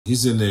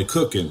he's in there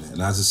cooking,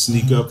 and I just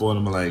sneak up on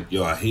him and like,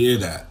 yo, I hear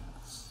that.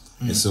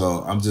 And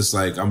so I'm just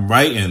like, I'm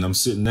writing. I'm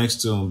sitting next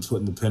to him,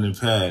 putting the pen and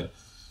pad.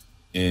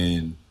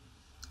 And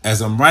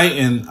as I'm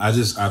writing, I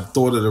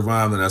thought of the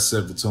rhyme that I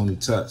said for Tony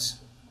Touch.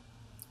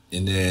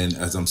 And then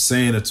as I'm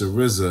saying it to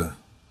RZA,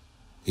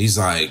 he's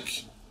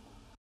like,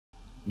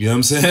 you know what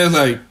I'm saying?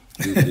 Like,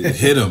 it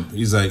hit him.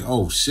 He's like,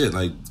 oh shit,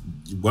 like,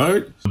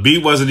 word? The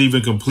beat wasn't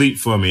even complete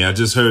for me. I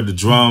just heard the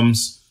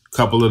drums, a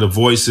couple of the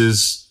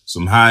voices,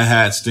 some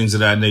hi-hats, things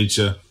of that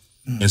nature.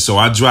 And so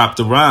I dropped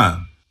the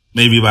rhyme.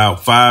 Maybe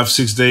about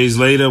 5-6 days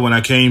later when I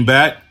came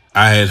back,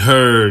 I had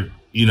heard,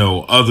 you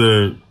know,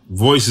 other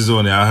voices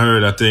on there. I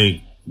heard, I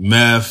think,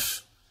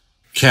 Meth,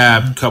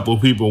 Cap, a couple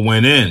of people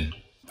went in.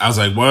 I was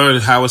like,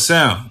 word, how it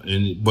sound?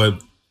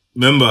 But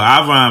remember,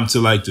 I rhymed to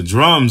like the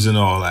drums and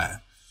all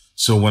that.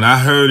 So when I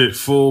heard it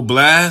full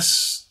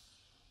blast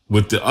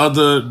with the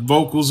other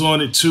vocals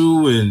on it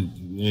too,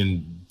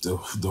 and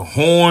the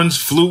horns,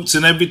 flutes,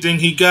 and everything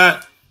he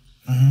got,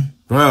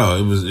 bro,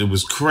 it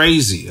was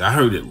crazy. I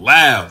heard it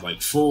loud,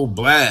 like full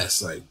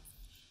blast. Like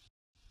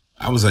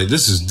I was like,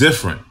 this is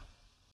different.